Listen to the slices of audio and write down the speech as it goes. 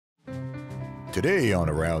Today on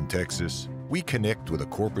Around Texas, we connect with a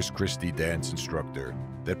Corpus Christi dance instructor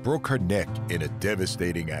that broke her neck in a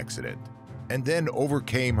devastating accident and then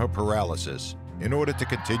overcame her paralysis in order to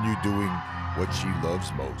continue doing what she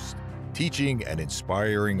loves most, teaching and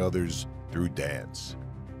inspiring others through dance.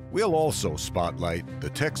 We'll also spotlight the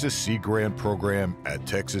Texas Sea Grant program at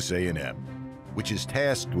Texas A&M, which is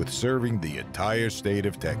tasked with serving the entire state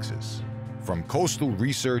of Texas. From coastal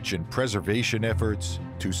research and preservation efforts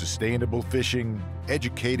to sustainable fishing,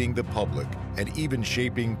 educating the public, and even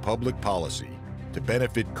shaping public policy to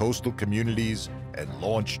benefit coastal communities and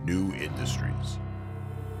launch new industries.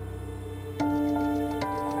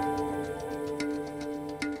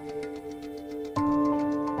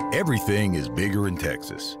 Everything is bigger in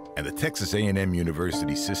Texas, and the Texas A&M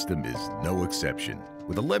University system is no exception.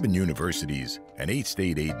 With 11 universities and 8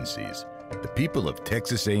 state agencies, the people of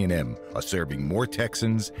Texas A&M are serving more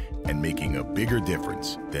Texans and making a bigger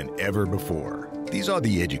difference than ever before. These are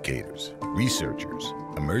the educators, researchers,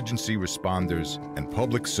 emergency responders, and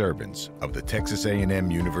public servants of the Texas A&M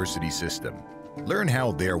University system. Learn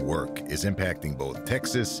how their work is impacting both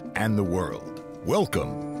Texas and the world.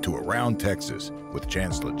 Welcome to Around Texas with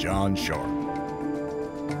Chancellor John Sharp.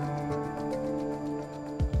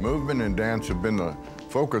 Movement and dance have been the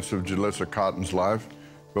focus of Jilissa Cotten's life,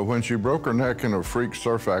 but when she broke her neck in a freak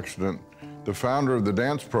surf accident, the founder of the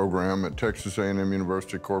dance program at Texas A&M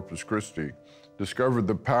University-Corpus Christi discovered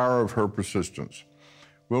the power of her persistence.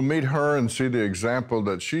 We'll meet her and see the example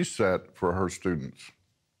that she set for her students.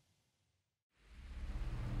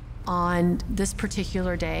 On this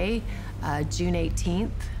particular day, June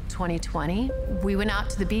 18th, 2020, we went out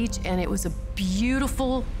to the beach and it was a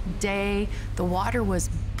beautiful day. The water was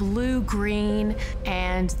blue-green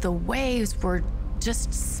and the waves were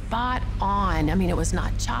just spot on. I mean, it was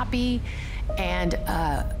not choppy. And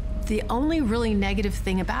the only really negative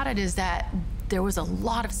thing about it is that there was a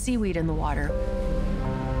lot of seaweed in the water.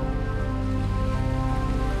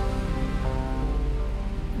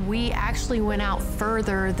 We actually went out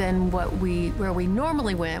further than where we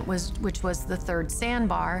normally went, which was the third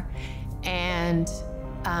sandbar. And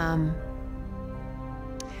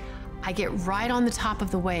I get right on the top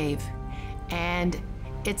of the wave and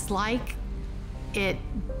it's like it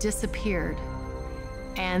disappeared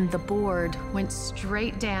and the board went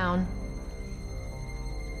straight down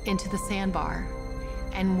into the sandbar.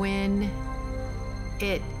 And when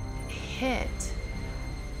it hit,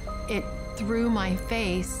 it threw my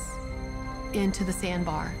face into the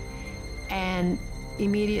sandbar. And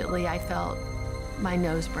immediately I felt my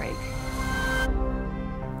nose break.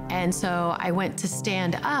 And so I went to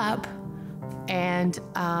stand up and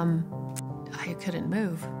I couldn't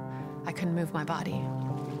move. I couldn't move my body.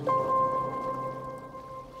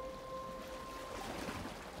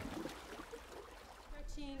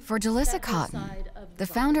 For Jilissa Cotten, the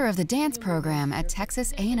founder of the dance program at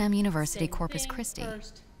Texas A&M University-Corpus Christi,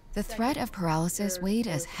 the threat of paralysis weighed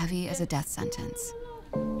as heavy as a death sentence.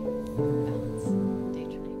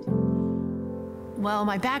 Well,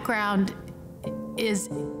 my background is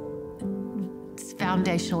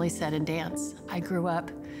foundationally set in dance. I grew up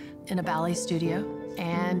in a ballet studio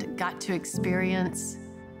and got to experience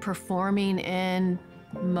performing in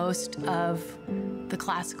most of the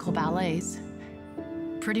classical ballets.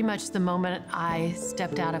 Pretty much the moment I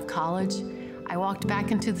stepped out of college, I walked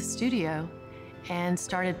back into the studio and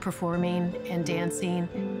started performing and dancing,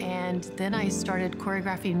 and then I started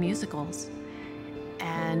choreographing musicals.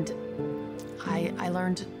 And I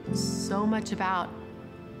learned so much about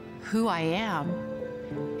who I am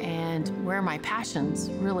and where my passions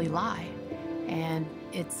really lie. And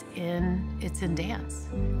it's in dance.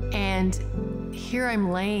 And here I'm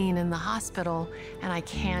laying in the hospital and I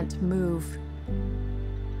can't move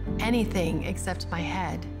anything except my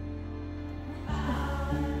head.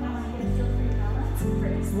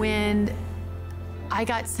 When I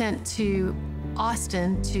got sent to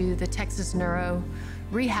Austin to the Texas Neuro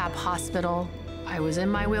Rehab Hospital, I was in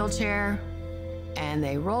my wheelchair and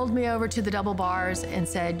they rolled me over to the double bars and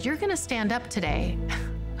said, "You're gonna stand up today."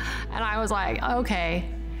 And I was like, okay.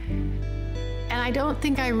 And I don't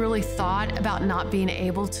think I really thought about not being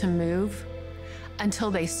able to move until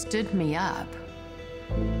they stood me up.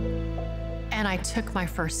 And I took my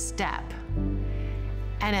first step.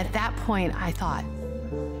 And at that point, I thought,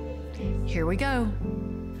 here we go.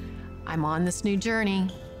 I'm on this new journey.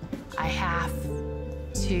 I have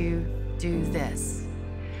to do this.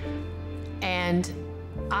 And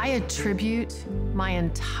I attribute my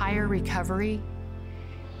entire recovery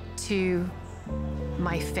to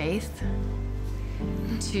my faith,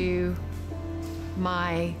 to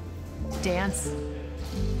my dance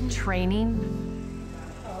training,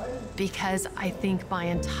 because I think my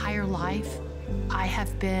entire life I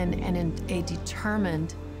have been a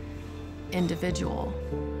determined individual.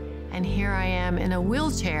 And here I am in a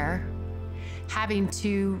wheelchair having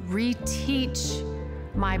to reteach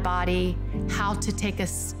my body how to take a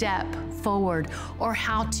step forward or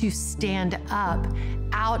how to stand up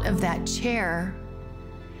out of that chair.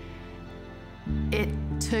 It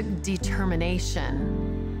took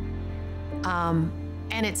determination,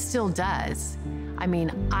 and it still does. I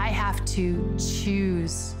mean, I have to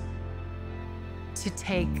choose to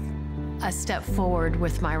take a step forward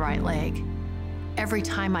with my right leg. Every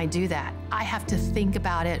time I do that, I have to think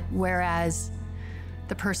about it, whereas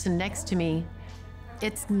the person next to me,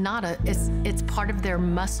 it's part of their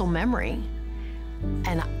muscle memory.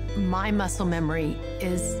 And my muscle memory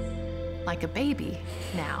is like a baby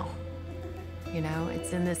now. You know,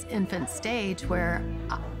 it's in this infant stage where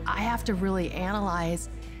I have to really analyze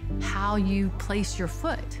how you place your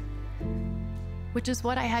foot, which is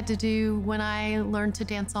what I had to do when I learned to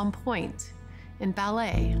dance on point in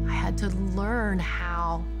ballet. I had to learn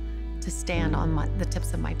how to stand on the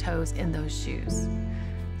tips of my toes in those shoes.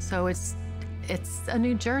 So it's a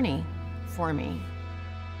new journey for me.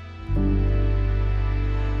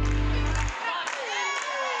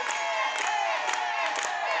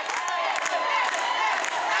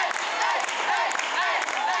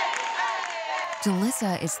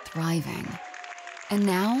 Jilissa is thriving. And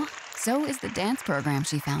now, so is the dance program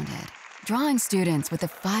she founded, drawing students with a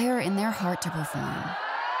fire in their heart to perform.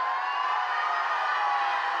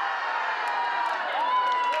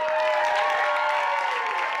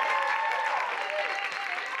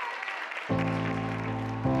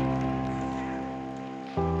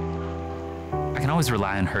 I can always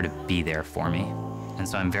rely on her to be there for me. And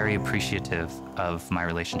so I'm very appreciative of my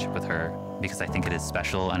relationship with her because I think it is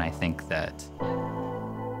special and I think that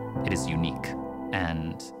it is unique.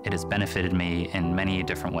 And it has benefited me in many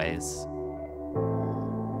different ways.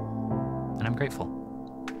 And I'm grateful.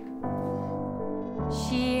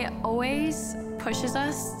 She always pushes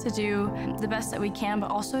us to do the best that we can, but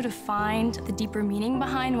also to find the deeper meaning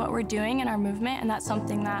behind what we're doing in our movement. And that's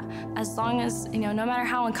something that, as long as, you know, no matter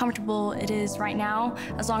how uncomfortable it is right now,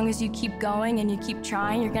 as long as you keep going and you keep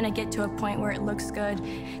trying, you're gonna get to a point where it looks good.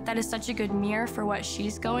 That is such a good mirror for what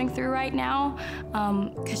she's going through right now,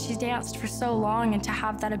 because she's danced for so long, and to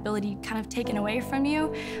have that ability kind of taken away from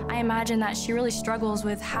you, I imagine that she really struggles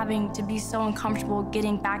with having to be so uncomfortable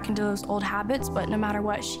getting back into those old habits, but no matter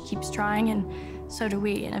what, she keeps trying, and so do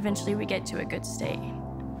we, and eventually we get to a good state.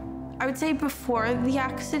 I would say before the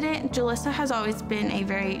accident, Jilissa has always been a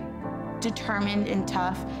very determined and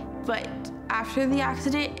tough, but after the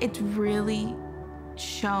accident, it's really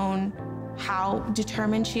shown how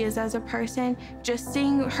determined she is as a person. Just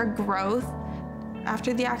seeing her growth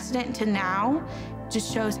after the accident to now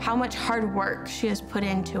just shows how much hard work she has put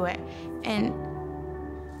into it. And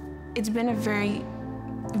it's been a very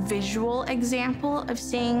visual example of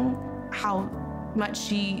seeing how much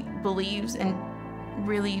she believes and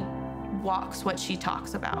really walks what she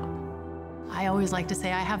talks about. I always like to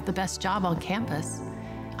say I have the best job on campus.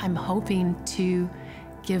 I'm hoping to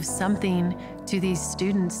give something to these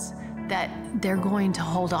students that they're going to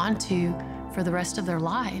hold on to for the rest of their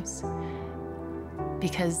lives,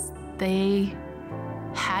 because they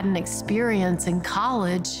had an experience in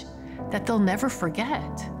college that they'll never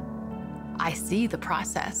forget. I see the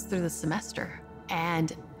process through the semester,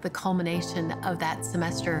 and the culmination of that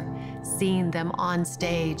semester, seeing them on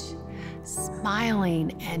stage,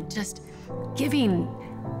 smiling and just giving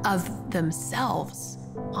of themselves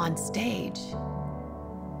on stage.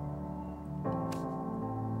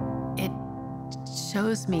 It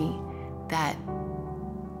shows me that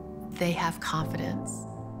they have confidence,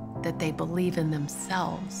 that they believe in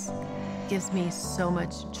themselves. It gives me so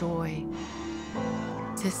much joy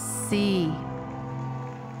to see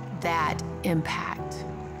that impact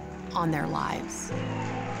on their lives.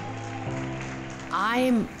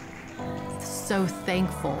 I'm so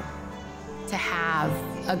thankful to have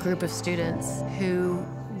a group of students who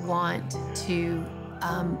want to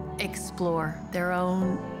explore their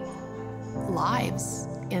own lives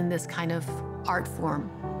in this kind of art form.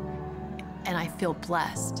 And I feel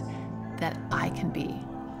blessed that I can be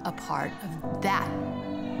a part of that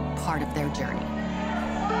part of their journey.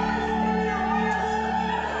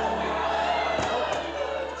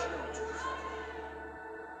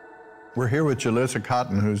 We're here with Jilissa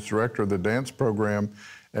Cotten, who's director of the dance program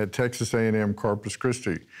at Texas A&M Corpus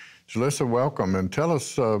Christi. Jilissa, welcome, and tell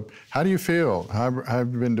us, how do you feel? How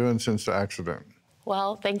have you been doing since the accident?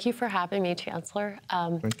 Well, thank you for having me, Chancellor.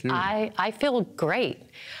 Thank you. I feel great.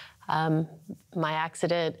 My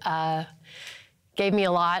accident gave me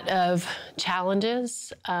a lot of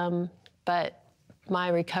challenges, but my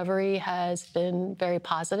recovery has been very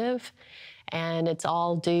positive, and it's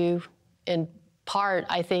all due in part,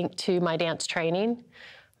 I think, to my dance training.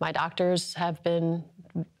 My doctors have been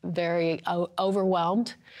very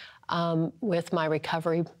overwhelmed with my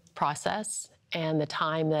recovery process and the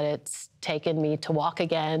time that it's taken me to walk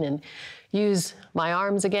again and use my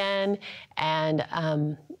arms again. And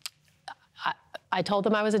I told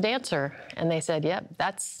them I was a dancer, and they said, yep,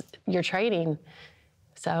 that's your training.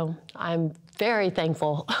 So I'm very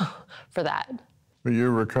thankful for that. Well,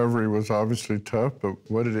 your recovery was obviously tough, but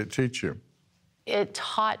what did it teach you? It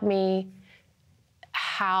taught me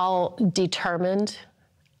how determined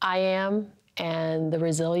I am and the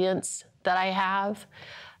resilience that I have.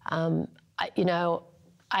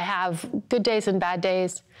 I have good days and bad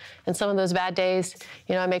days, and some of those bad days,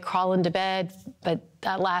 I may crawl into bed, but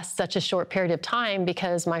that lasts such a short period of time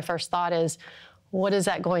because my first thought is, what is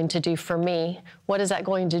that going to do for me? What is that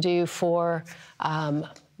going to do for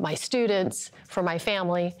my students, for my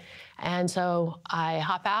family? And so I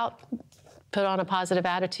hop out, put on a positive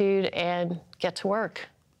attitude, and get to work.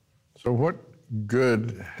 So what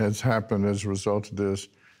good has happened as a result of this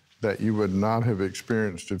that you would not have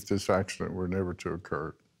experienced if this accident were never to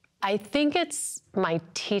occur? I think it's my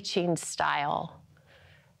teaching style.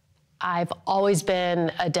 I've always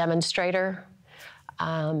been a demonstrator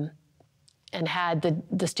and had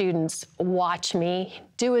the students watch me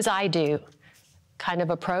do as I do kind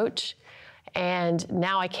of approach, and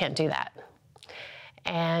now I can't do that.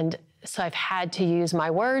 And so I've had to use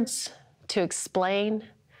my words to explain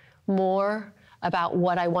more about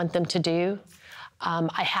what I want them to do.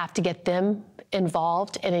 I have to get them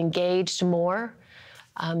involved and engaged more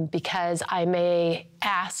because I may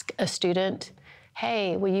ask a student,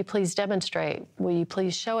 hey, will you please demonstrate? Will you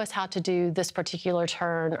please show us how to do this particular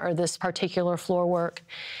turn or this particular floor work?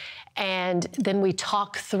 And then we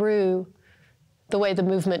talk through the way the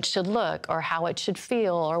movement should look or how it should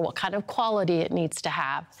feel or what kind of quality it needs to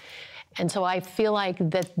have. And so I feel like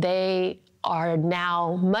that they are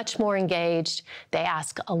now much more engaged. They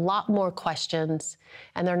ask a lot more questions,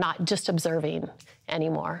 and they're not just observing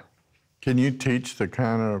anymore. Can you teach the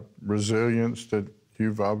kind of resilience that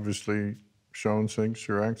you've obviously shown since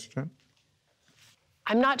your accident?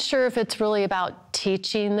 I'm not sure if it's really about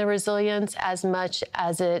teaching the resilience as much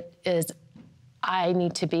as it is I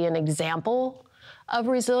need to be an example of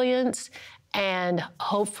resilience, and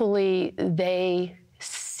hopefully they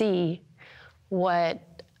see what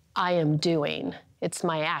I am doing. It's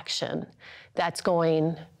my action that's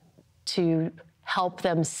going to help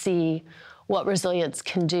them see what resilience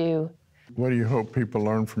can do. What do you hope people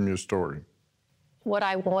learn from your story? What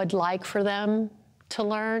I would like for them to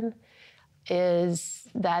learn is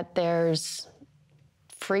that there's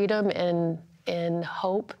freedom in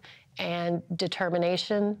hope and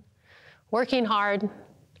determination, working hard,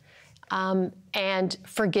 and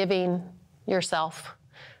forgiving yourself,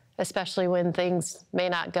 especially when things may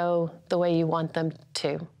not go the way you want them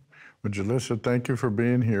to. Well, Jilissa, thank you for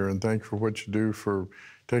being here, and thank you for what you do for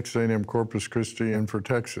Texas A&M Corpus Christi and for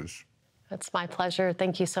Texas. It's my pleasure.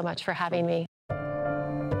 Thank you so much for having me.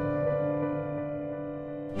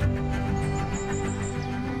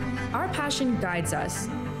 Our passion guides us.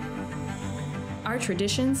 Our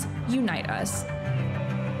traditions unite us.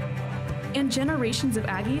 And generations of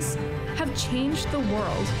Aggies have changed the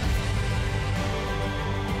world.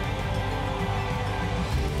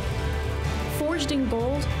 Forged in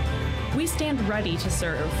gold, we stand ready to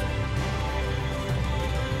serve.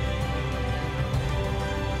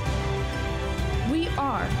 We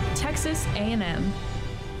are Texas A&M.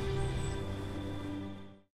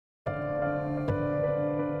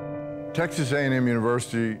 Texas A&M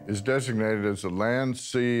University is designated as a Land,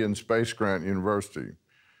 Sea, and Space Grant University.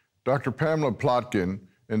 Dr. Pamela Plotkin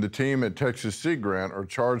and the team at Texas Sea Grant are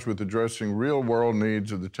charged with addressing real-world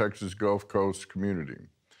needs of the Texas Gulf Coast community.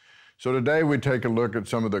 So today we take a look at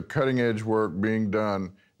some of the cutting-edge work being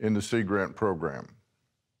done in the Sea Grant program.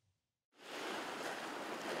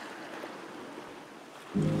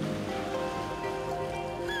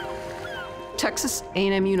 Texas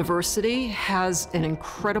A&M University has an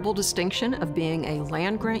incredible distinction of being a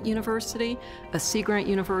land grant university, a sea grant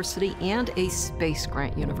university, and a space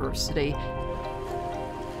grant university.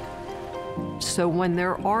 So when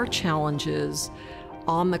there are challenges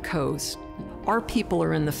on the coast, our people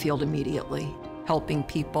are in the field immediately, helping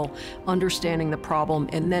people, understanding the problem,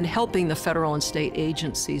 and then helping the federal and state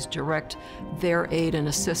agencies direct their aid and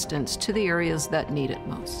assistance to the areas that need it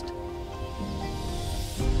most.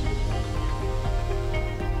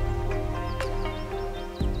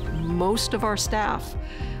 Most of our staff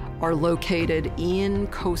are located in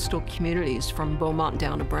coastal communities from Beaumont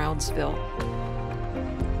down to Brownsville.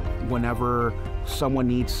 Whenever someone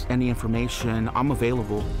needs any information, I'm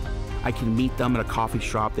available. I can meet them at a coffee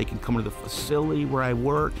shop. They can come to the facility where I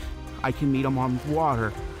work. I can meet them on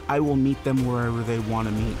water. I will meet them wherever they want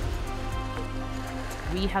to meet.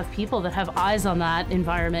 We have people that have eyes on that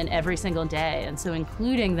environment every single day, and so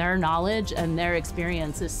including their knowledge and their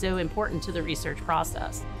experience is so important to the research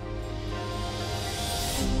process.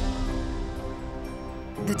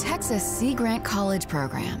 The Texas Sea Grant College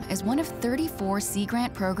Program is one of 34 Sea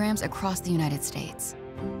Grant programs across the United States.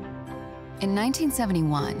 In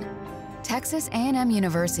 1971, Texas A&M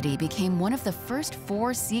University became one of the first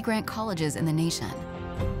 4 Sea Grant colleges in the nation.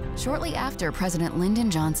 Shortly after, President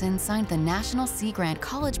Lyndon Johnson signed the National Sea Grant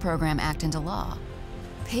College Program Act into law,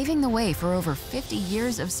 paving the way for over 50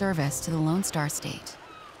 years of service to the Lone Star State.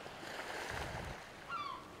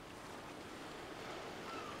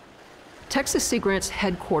 Texas Sea Grant's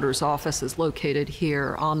headquarters office is located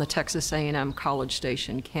here on the Texas A&M College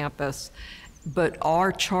Station campus, but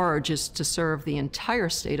our charge is to serve the entire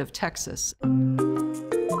state of Texas.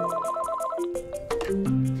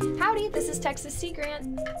 Howdy, this is Texas Sea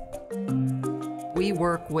Grant. We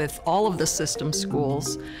work with all of the system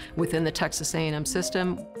schools within the Texas A&M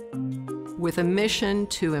system with a mission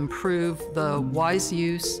to improve the wise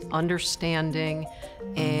use, understanding,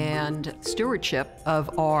 and stewardship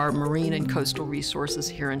of our marine and coastal resources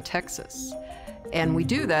here in Texas. And we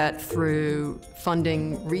do that through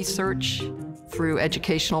funding research, through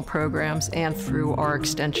educational programs, and through our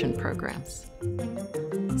extension programs.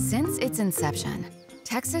 Since its inception,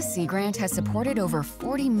 Texas Sea Grant has supported over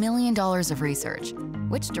 $40 million of research,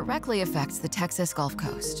 which directly affects the Texas Gulf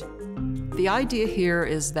Coast. The idea here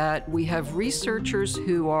is that we have researchers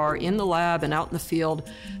who are in the lab and out in the field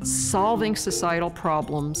solving societal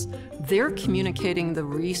problems. They're communicating the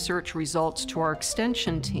research results to our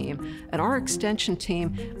extension team, and our extension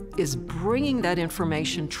team is bringing that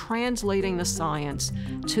information, translating the science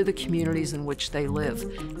to the communities in which they live.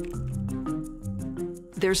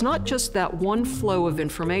 There's not just that one flow of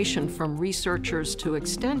information from researchers to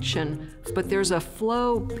extension, but there's a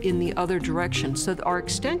flow in the other direction so that our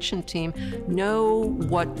extension team know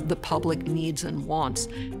what the public needs and wants.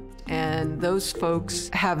 And those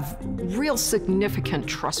folks have real significant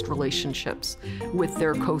trust relationships with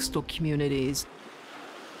their coastal communities.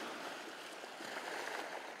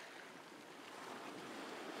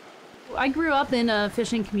 I grew up in a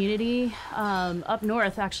fishing community up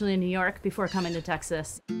north, actually in New York, before coming to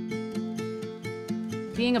Texas.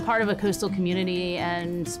 Being a part of a coastal community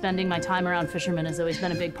and spending my time around fishermen has always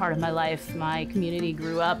been a big part of my life. My community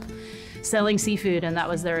grew up selling seafood, and that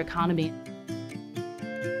was their economy.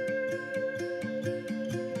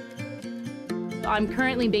 I'm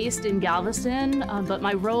currently based in Galveston, but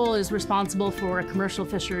my role is responsible for commercial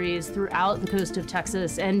fisheries throughout the coast of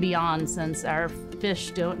Texas and beyond, since our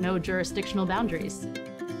fish don't know jurisdictional boundaries.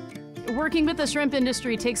 Working with the shrimp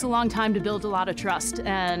industry takes a long time to build a lot of trust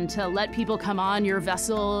and to let people come on your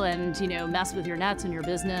vessel and, mess with your nets and your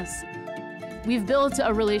business. We've built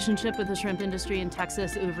a relationship with the shrimp industry in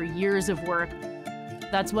Texas over years of work.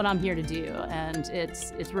 That's what I'm here to do, and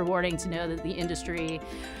it's rewarding to know that the industry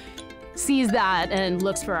sees that and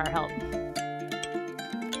looks for our help.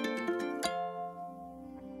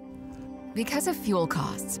 Because of fuel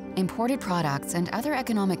costs, imported products, and other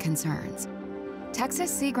economic concerns,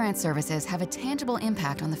 Texas Sea Grant services have a tangible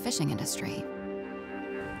impact on the fishing industry.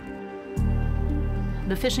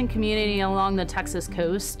 The fishing community along the Texas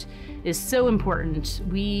coast is so important.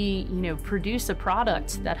 We, produce a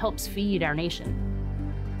product that helps feed our nation.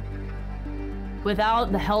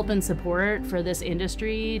 Without the help and support for this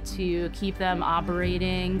industry to keep them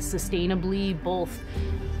operating sustainably, both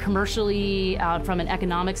commercially from an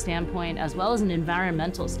economic standpoint as well as an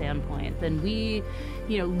environmental standpoint, then we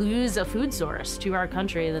lose a food source to our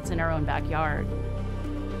country that's in our own backyard.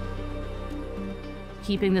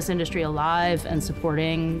 Keeping this industry alive and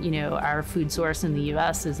supporting our food source in the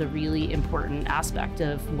U.S. is a really important aspect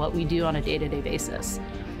of what we do on a day-to-day basis.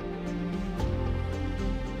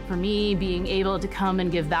 For me, being able to come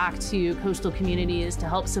and give back to coastal communities to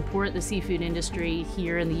help support the seafood industry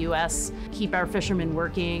here in the U.S., keep our fishermen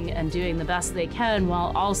working and doing the best they can,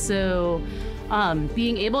 while also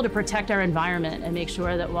being able to protect our environment and make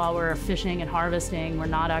sure that while we're fishing and harvesting, we're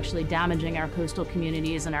not actually damaging our coastal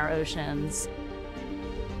communities and our oceans.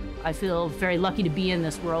 I feel very lucky to be in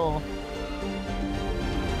this role.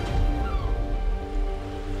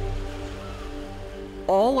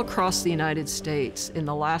 all across the United States in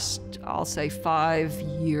the last, I'll say, 5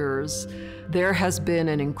 years, there has been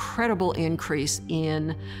an incredible increase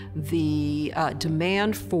in the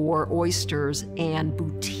demand for oysters and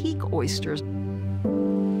boutique oysters.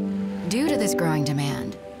 Due to this growing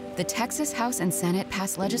demand, the Texas House and Senate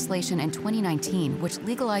passed legislation in 2019 which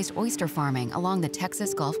legalized oyster farming along the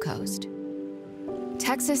Texas Gulf Coast.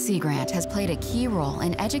 Texas Sea Grant has played a key role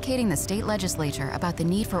in educating the state legislature about the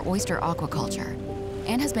need for oyster aquaculture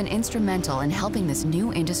and has been instrumental in helping this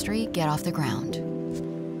new industry get off the ground.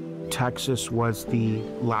 Texas was the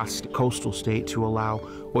last coastal state to allow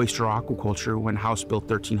oyster aquaculture when House Bill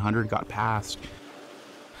 1300 got passed.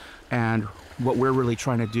 And what we're really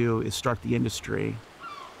trying to do is start the industry.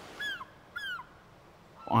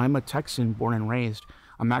 I'm a Texan born and raised.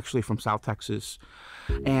 I'm actually from South Texas.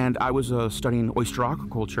 And I was studying oyster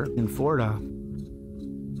aquaculture in Florida.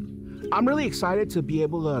 I'm really excited to be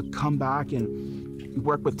able to come back and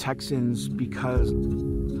work with Texans because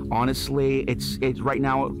honestly, it's right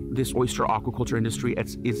now, this oyster aquaculture industry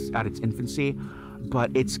is at its infancy, but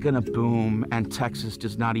it's gonna boom, and Texas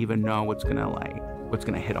does not even know what's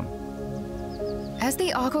gonna hit them. As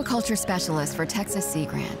the aquaculture specialist for Texas Sea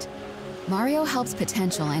Grant, Mario helps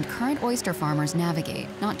potential and current oyster farmers navigate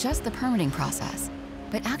not just the permitting process,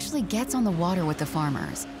 but actually gets on the water with the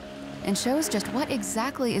farmers and shows just what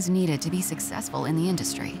exactly is needed to be successful in the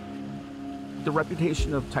industry. The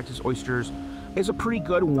reputation of Texas oysters is a pretty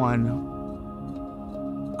good one.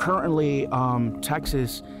 Currently,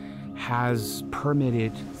 Texas has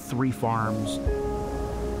permitted 3 farms.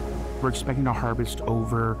 We're expecting to harvest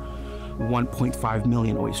over 1.5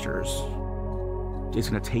 million oysters. It's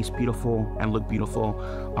gonna taste beautiful and look beautiful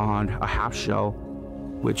on a half shell,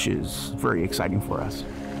 which is very exciting for us.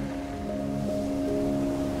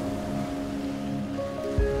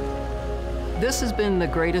 This has been the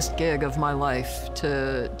greatest gig of my life,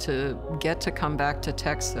 to get to come back to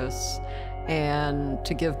Texas and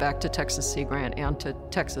to give back to Texas Sea Grant and to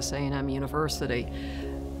Texas A&M University.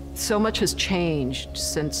 So much has changed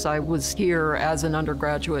since I was here as an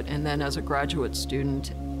undergraduate and then as a graduate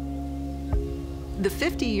student. The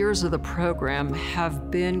 50 years of the program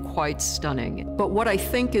have been quite stunning. But what I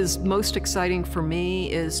think is most exciting for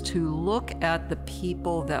me is to look at the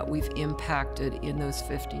people that we've impacted in those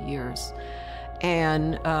 50 years.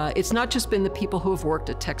 And it's not just been the people who have worked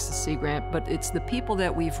at Texas Sea Grant, but it's the people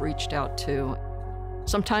that we've reached out to.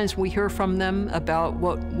 Sometimes we hear from them about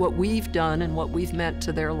what we've done and what we've meant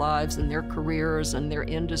to their lives and their careers and their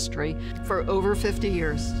industry for over 50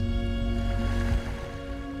 years.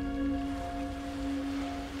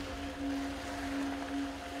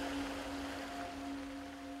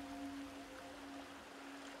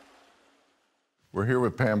 We're here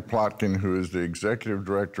with Pam Plotkin, who is the executive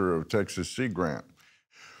director of Texas Sea Grant.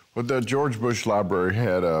 Well, the George Bush Library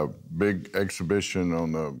had a big exhibition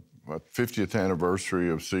on the 50th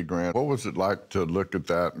anniversary of Sea Grant. What was it like to look at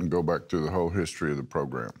that and go back through the whole history of the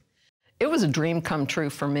program? It was a dream come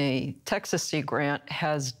true for me. Texas Sea Grant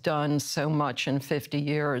has done so much in 50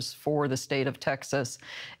 years for the state of Texas,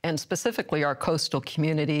 and specifically our coastal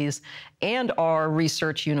communities and our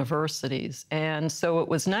research universities. And so it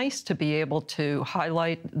was nice to be able to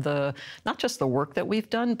highlight not just the work that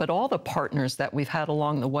we've done, but all the partners that we've had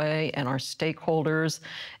along the way and our stakeholders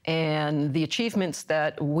and the achievements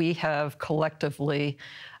that we have collectively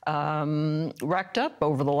racked up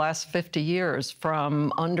over the last 50 years,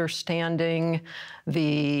 from understanding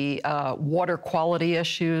the water quality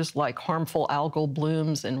issues like harmful algal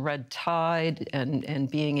blooms and red tide, and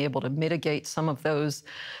being able to mitigate some of those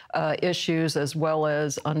issues, as well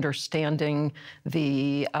as understanding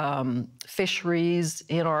the fisheries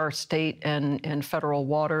in our state and federal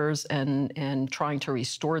waters, and trying to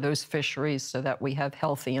restore those fisheries so that we have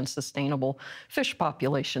healthy and sustainable fish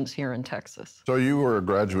populations here in Texas. So you were a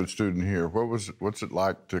graduate student here. What's it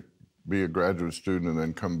like to be a graduate student and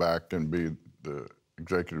then come back and be the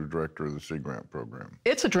executive director of the Sea Grant program?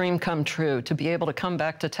 It's a dream come true to be able to come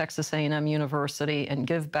back to Texas A&M University and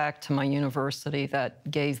give back to my university that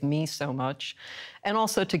gave me so much, and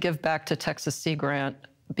also to give back to Texas Sea Grant,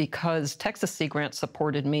 because Texas Sea Grant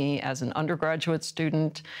supported me as an undergraduate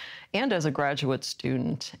student and as a graduate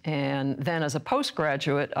student. And then as a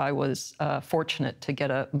postgraduate, I was fortunate to get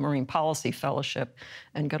a marine policy fellowship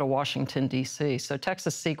and go to Washington, D.C. So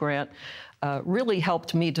Texas Sea Grant really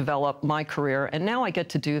helped me develop my career, and now I get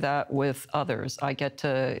to do that with others. I get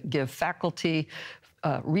to give faculty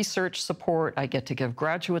research support, I get to give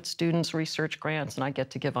graduate students research grants, and I get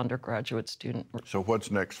to give undergraduate students. So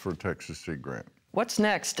what's next for Texas Sea Grant? What's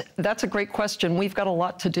next? That's a great question. We've got a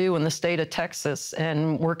lot to do in the state of Texas,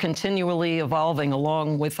 and we're continually evolving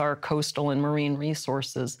along with our coastal and marine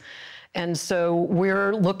resources. And so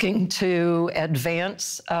we're looking to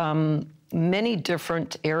advance many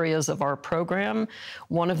different areas of our program.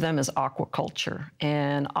 One of them is aquaculture.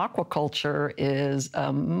 And aquaculture is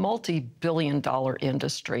a multi-billion-dollar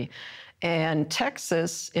industry. And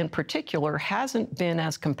Texas, in particular, hasn't been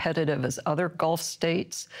as competitive as other Gulf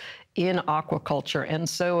states in aquaculture. And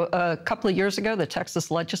so a couple of years ago, the Texas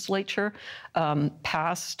legislature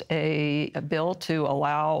passed a bill to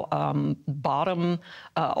allow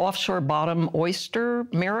offshore bottom oyster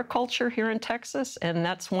mariculture here in Texas. And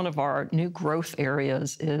that's one of our new growth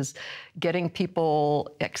areas, is getting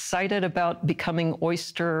people excited about becoming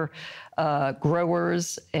oyster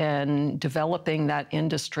growers and developing that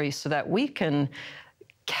industry so that we can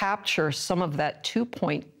capture some of that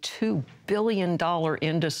 $2.2 billion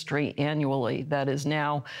industry annually that is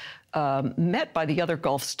now met by the other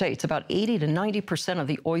Gulf states. About 80 to 90% of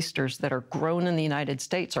the oysters that are grown in the United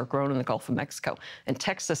States are grown in the Gulf of Mexico, and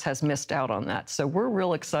Texas has missed out on that. So we're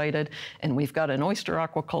real excited, and we've got an oyster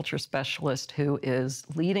aquaculture specialist who is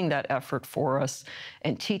leading that effort for us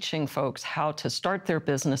and teaching folks how to start their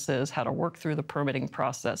businesses, how to work through the permitting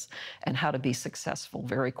process, and how to be successful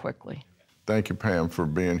very quickly. Thank you, Pam, for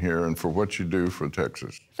being here and for what you do for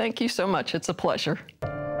Texas. Thank you so much. It's a pleasure.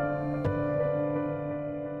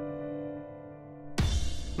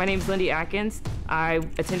 My name is Lindy Atkins. I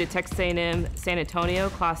attended Texas A&M San Antonio,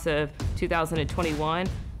 class of 2021.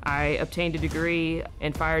 I obtained a degree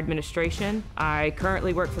in fire administration. I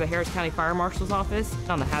currently work for the Harris County Fire Marshal's Office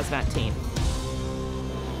on the hazmat team.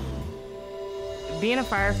 Being a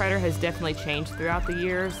firefighter has definitely changed throughout the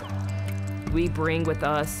years. We bring with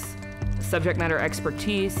us subject matter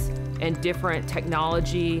expertise and different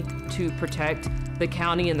technology to protect the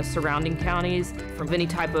county and the surrounding counties from any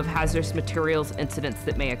type of hazardous materials incidents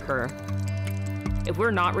that may occur. If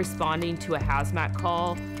we're not responding to a hazmat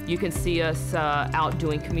call, you can see us out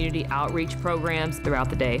doing community outreach programs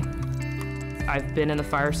throughout the day. I've been in the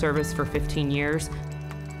fire service for 15 years.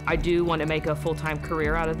 I do want to make a full-time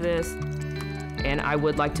career out of this, and I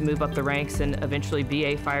would like to move up the ranks and eventually be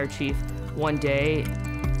a fire chief one day.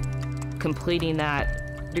 Completing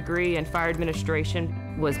that degree in fire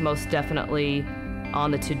administration was most definitely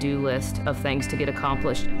on the to-do list of things to get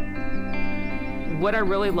accomplished. What I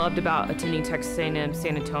really loved about attending Texas A&M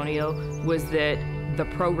San Antonio was that the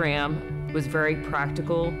program was very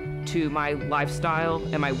practical to my lifestyle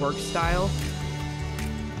and my work style.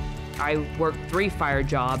 I worked 3 fire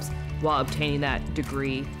jobs while obtaining that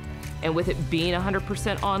degree. And with it being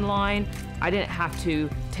 100% online, I didn't have to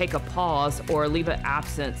take a pause or leave an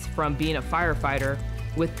absence from being a firefighter,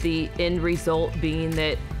 with the end result being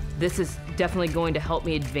that this is definitely going to help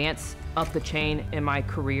me advance up the chain in my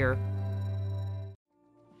career.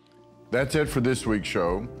 That's it for this week's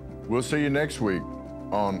show. We'll see you next week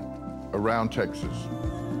on Around Texas.